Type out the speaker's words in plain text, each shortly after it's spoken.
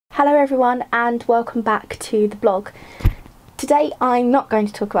Hello everyone and welcome back to the blog. Today I'm not going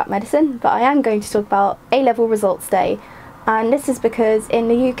to talk about medicine, but I am going to talk about A-level results day, and this is because in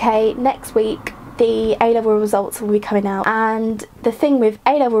the UK next week the A-level results will be coming out, and the thing with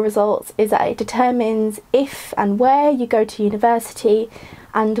A-level results is that it determines if and where you go to university.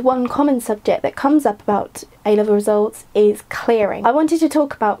 And one common subject that comes up about A-level results is clearing. I wanted to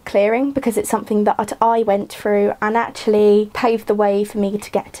talk about clearing because it's something that I went through and actually paved the way for me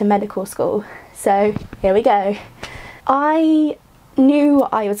to get to medical school. So here we go. I knew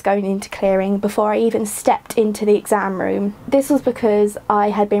I was going into clearing before I even stepped into the exam room. This was because I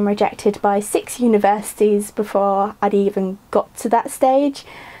had been rejected by 6 universities before I'd even got to that stage,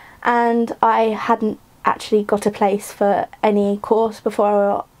 and I hadn't actually got a place for any course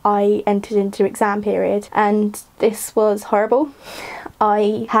before I entered into exam period, and this was horrible.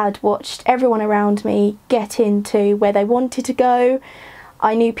 I had watched everyone around me get into where they wanted to go.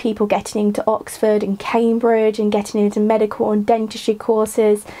 I knew people getting into Oxford and Cambridge and getting into medical and dentistry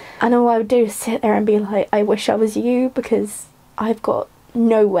courses, and all I would do is sit there and be like, I wish I was you, because I've got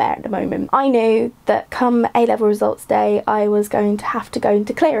nowhere at the moment. I knew that come A-level results day I was going to have to go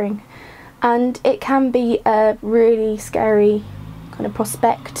into clearing. And it can be a really scary kind of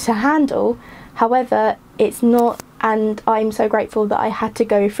prospect to handle. However, it's not, and I'm so grateful that I had to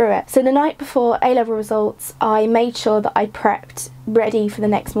go through it. So the night before A-level results, I made sure that I prepped ready for the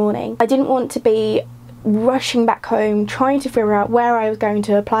next morning. I didn't want to be rushing back home, trying to figure out where I was going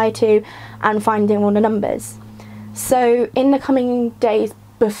to apply to and finding all the numbers. So in the coming days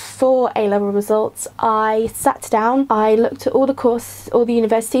before A-level results, I sat down, I looked at all the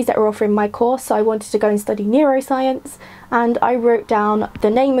universities that were offering my course. So I wanted to go and study neuroscience, and I wrote down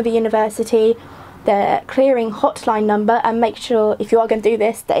the name of the university, the clearing hotline number, and make sure, if you are going to do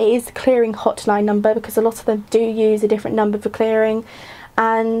this, that it is the clearing hotline number, because a lot of them do use a different number for clearing.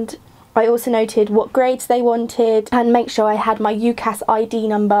 And I also noted what grades they wanted and make sure I had my UCAS ID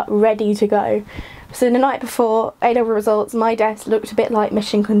number ready to go. So the night before A-level results, my desk looked a bit like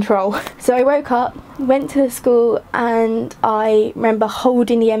Mission Control. So I woke up, went to the school, and I remember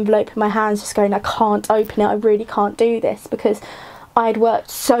holding the envelope in my hands, just going, I can't open it, I really can't do this, because I had worked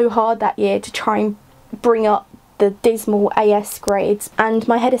so hard that year to try and bring up the dismal AS grades. And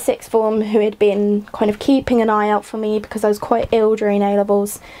my head of sixth form, who had been kind of keeping an eye out for me because I was quite ill during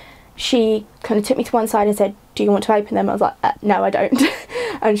A-levels, she kind of took me to one side and said, do you want to open them? I was like, no I don't.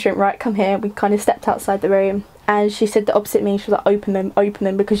 And she went, right, come here. We kind of stepped outside the room, and she said the opposite me. She was like, open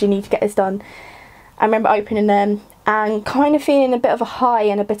them because you need to get this done. I remember opening them and kind of feeling a bit of a high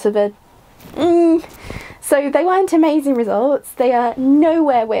and a bit of a So they weren't amazing results. They are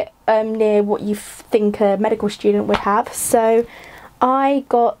nowhere near what you think a medical student would have. So I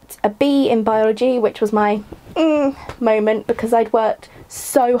got a B in biology, which was my moment, because I'd worked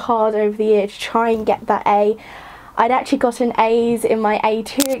so hard over the year to try and get that A. I'd actually gotten A's in my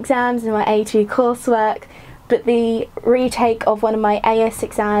A2 exams and my A2 coursework, but the retake of one of my AS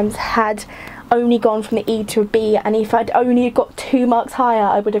exams had only gone from the E to a B, and if I'd only got 2 marks higher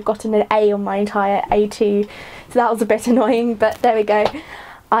I would have gotten an A on my entire A2, so that was a bit annoying, but there we go.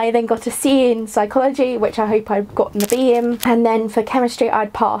 I then got a C in psychology, which I hope I've gotten a B in, and then for chemistry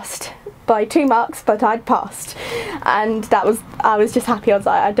I'd passed by 2 marks, but I'd passed, and I was just happy. I was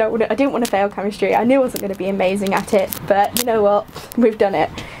like, I didn't want to fail chemistry. I knew I wasn't going to be amazing at it, but you know what, we've done it.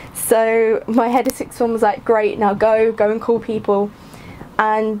 So my head of sixth form was like, great, now go and call people.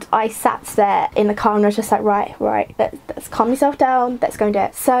 And I sat there in the car and I was just like, right, let's calm yourself down, let's go and do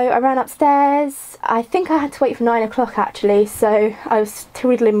it. So I ran upstairs. I think I had to wait for 9 o'clock actually, so I was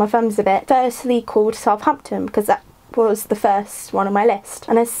twiddling my thumbs a bit. Firstly called Southampton, because that was the first one on my list,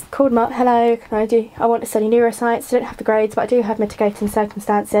 and I called them up. Hello, I want to study neuroscience. I don't have the grades, but I do have mitigating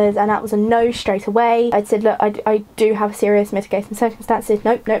circumstances, and that was a no straight away. I'd said, look, I do have serious mitigating circumstances.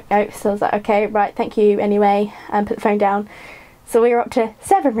 Nope. So I was like, okay, right, thank you anyway, and put the phone down. So we're up to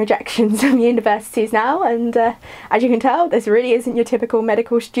 7 rejections from universities now, and as you can tell, this really isn't your typical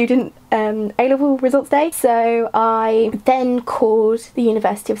medical student A-level results day. So I then called the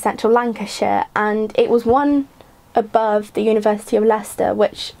University of Central Lancashire, and it was one above the University of Leicester,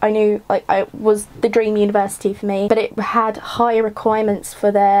 which I knew was the dream university for me, but it had higher requirements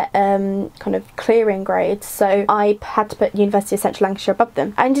for their kind of clearing grades, so I had to put University of Central Lancashire above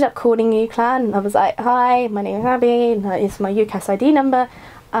them. I ended up calling UCLan and I was like, hi, my name is Abby, and that is my UCAS ID number.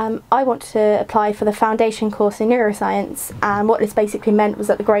 I want to apply for the foundation course in neuroscience, and what this basically meant was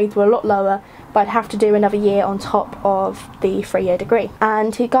that the grades were a lot lower, but I'd have to do another year on top of the 3-year degree.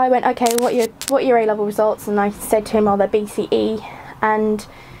 And the guy went, okay, what are your A-level results? And I said to him, oh, they're BCE, and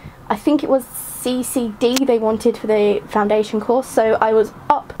I think it was CCD they wanted for the foundation course, so I was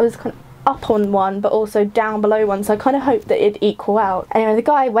kind of up on one but also down below one, so I kind of hoped that it'd equal out. Anyway, the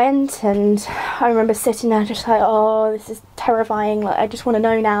guy went, and I remember sitting there just like, oh, this is terrifying, like I just want to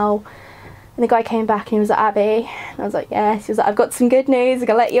know now. And the guy came back and he was like, Abby, and I was like, yes. He was like, I've got some good news, I'm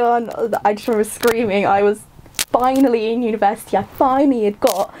gonna let you on. I just remember screaming. I was finally in university. I finally had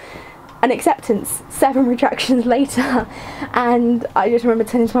got an acceptance 7 rejections later, and I just remember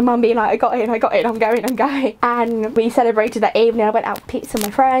turning to my mum being like, I got in, I'm going. And we celebrated that evening. I went out for pizza with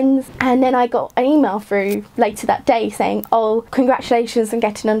my friends, and then I got an email through later that day saying, oh, congratulations on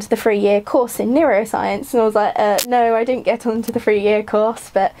getting onto the 3-year course in neuroscience. And I was like, no, I didn't get onto the 3-year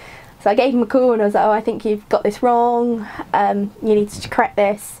course. But so I gave him a call and I was like, oh, I think you've got this wrong, you need to correct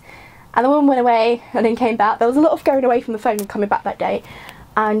this. And the woman went away and then came back. There was a lot of going away from the phone and coming back that day.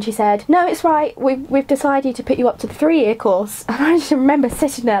 And she said, no, it's right, we've decided to put you up to the 3-year course. And I just remember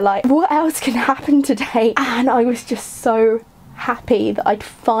sitting there like, what else can happen today? And I was just so happy that I'd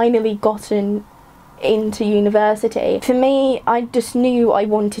finally gotten into university. For me, I just knew I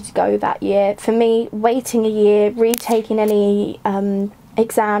wanted to go that year. For me, waiting a year, retaking any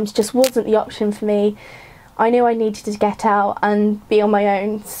exams just wasn't the option for me. I knew I needed to get out and be on my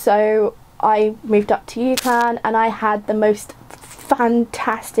own. So I moved up to UCLan, and I had the most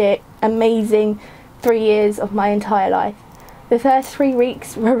fantastic, amazing 3 years of my entire life. The first 3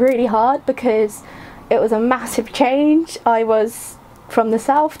 weeks were really hard because it was a massive change. I was from the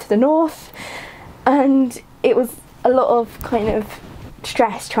south to the north, and it was a lot of kind of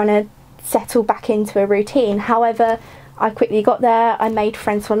stress trying to settle back into a routine. However, I quickly got there. I made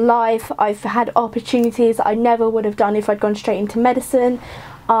friends for life. I've had opportunities that I never would have done if I'd gone straight into medicine.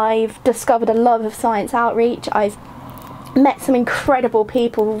 I've discovered a love of science outreach. I've met some incredible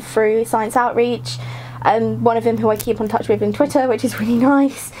people through science outreach, one of them who I keep on touch with on Twitter, which is really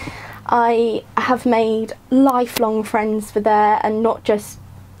nice. I have made lifelong friends for there, and not just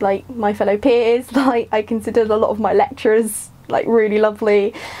like my fellow peers. Like, I considered a lot of my lecturers like really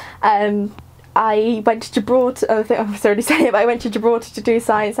lovely. I went to Gibraltar, I think I've already said it, but I went to Gibraltar to do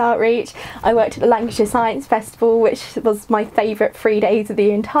science outreach. I worked at the Lancashire Science Festival, which was my favourite 3 days of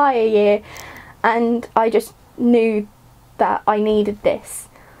the entire year, and I just knew that I needed this.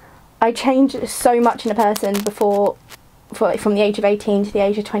 I changed so much in a person from the age of 18 to the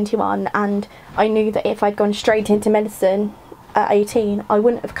age of 21, and I knew that if I'd gone straight into medicine at 18 I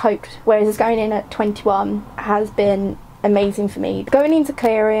wouldn't have coped, whereas going in at 21 has been amazing for me. Going into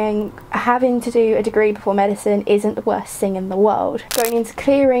clearing, having to do a degree before medicine isn't the worst thing in the world. Going into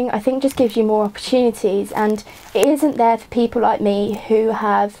clearing, I think, just gives you more opportunities, and it isn't there for people like me who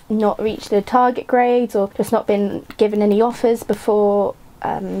have not reached the target grades or just not been given any offers before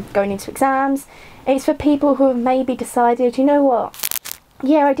going into exams. It's for people who have maybe decided, you know what,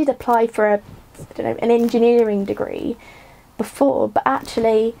 yeah, I did apply for an engineering degree before, but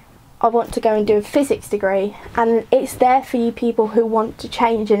actually I want to go and do a physics degree. And it's there for you people who want to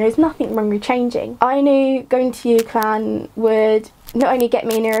change, and there's nothing wrong with changing. I knew going to UCLan would not only get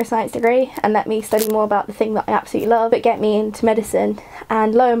me a neuroscience degree and let me study more about the thing that I absolutely love, but get me into medicine.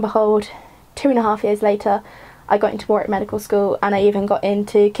 And lo and behold, 2.5 years later, I got into Warwick Medical School, and I even got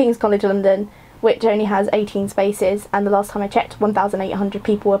into King's College London, which only has 18 spaces, and the last time I checked, 1,800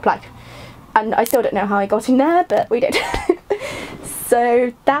 people were applied. And I still don't know how I got in there, but we did.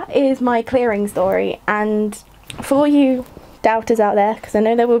 So that is my clearing story, and for all you doubters out there, because I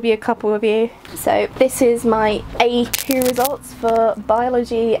know there will be a couple of you, so this is my A2 results for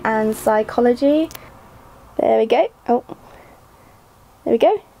biology and psychology. There we go. Oh, there we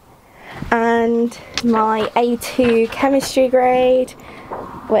go. And my A2 chemistry grade,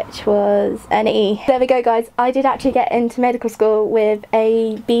 which was an E. There we go, guys. I did actually get into medical school with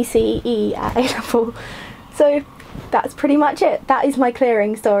a BCE at A level. So that's pretty much it. That is my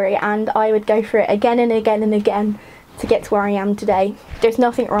clearing story, and I would go through it again and again and again to get to where I am today. There's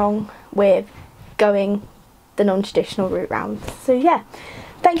nothing wrong with going the non-traditional route round. So yeah,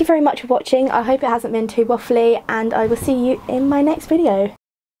 thank you very much for watching. I hope it hasn't been too waffly, and I will see you in my next video.